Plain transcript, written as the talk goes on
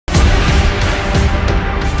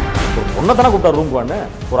ஒன்றை தானே கூப்பிட்டா ரூமுக்கு வான்னு,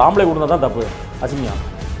 ஒரு ஆம்பளை கூப்பிட்டா தான் தப்பு, அசிங்கா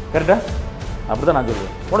கரெக்டா? அப்படி தான் நான்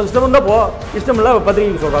சொல்லுவேன். உனக்கு இஷ்டம் இருந்தால் போ, இஷ்டம் இல்லை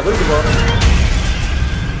பத்திரிகைக்கு சொல்கிறா, சொல்லிட்டு போ.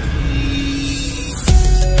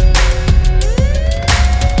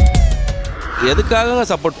 எதுக்காக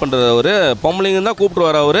சப்போர்ட் பண்ணுறது? அவரு பொம்பளைங்க தான் கூப்பிட்டு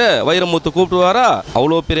வரா, அவரு வைரமுத்து கூப்பிட்டு வரா,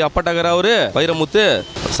 அவ்வளோ பெரிய அப்பட்டாக்கிற அவரு வைரமுத்து.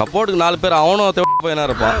 சப்போர்ட்டுக்கு 4 பேர் அவனும் பையனா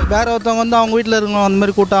இருப்பான். வேற ஒருத்தவங்க வந்து அவங்க வீட்டில் இருக்கணும் அந்த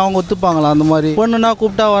மாதிரி கூப்பிட்டா அவங்க ஒத்துப்பாங்களா? அந்த மாதிரி பொண்ணுன்னா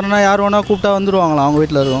கூப்பிட்டா வரனா யார் வேணா கூப்பிட்டா வந்துருவாங்களா அவங்க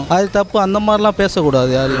வீட்டில் இருக்கும்? அது தப்பு. அந்த மாதிரிலாம்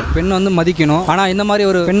பேசக்கூடாது யாரையும். பெண்ணை வந்து மதிக்கணும். ஆனால் இந்த மாதிரி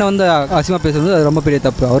ஒரு பெண்ணை வந்து அசிங்கமாக பேசுறது அது ரொம்ப பெரிய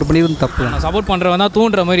தப்பு. அவர் பண்ணிவது தப்பு. சப்போர்ட் பண்ணுறவன் தான்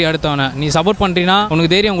தூண்டுற மாதிரி அடுத்தவனை. நீ சப்போர்ட் பண்ணுறீன்னா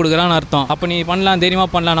உனக்கு தைரியம் கொடுக்குறான்னு அர்த்தம். அப்போ நீ பண்ணலாம்,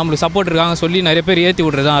 தைரியமாக பண்ணலாம், நம்மளுக்கு சப்போர்ட் இருக்காங்க சொல்லி நிறைய பேர் ஏற்றி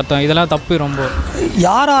விட்றதான் அர்த்தம். இதெல்லாம் தப்பு. ரொம்ப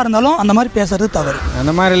யாராக இருந்தாலும் அந்த மாதிரி பேசுறது தவறு.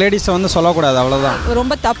 அந்த மாதிரி லேடிஸை வந்து சொல்லக்கூடாது, அவ்வளோதான்.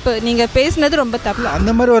 ரொம்ப தப்பு. நீங்கள் பேசுனது ரொம்ப தப்பு. அந்த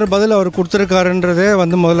மாதிரி ஒரு பதில் அவர் கொடுத்துருக்காருன்றதே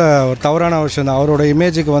வந்து முதல்ல ஒரு தவறான விஷயம் தான். அவரோட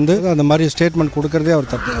இமேஜுக்கு வந்து அந்த மாதிரி ஸ்டேட்மெண்ட் கொடுக்கறதே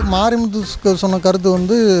அவர் தப்பு. மாரிமுத்து சொன்ன கருத்து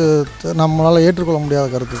வந்து நம்மளால் ஏற்றுக்கொள்ள முடியாத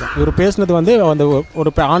கருத்து தான். இவர் பேசுனது வந்து அந்த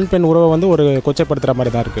ஒரு ஆண் பெண் உறவை வந்து ஒரு கொச்சைப்படுத்துகிற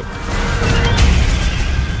மாதிரி தான் இருக்குது.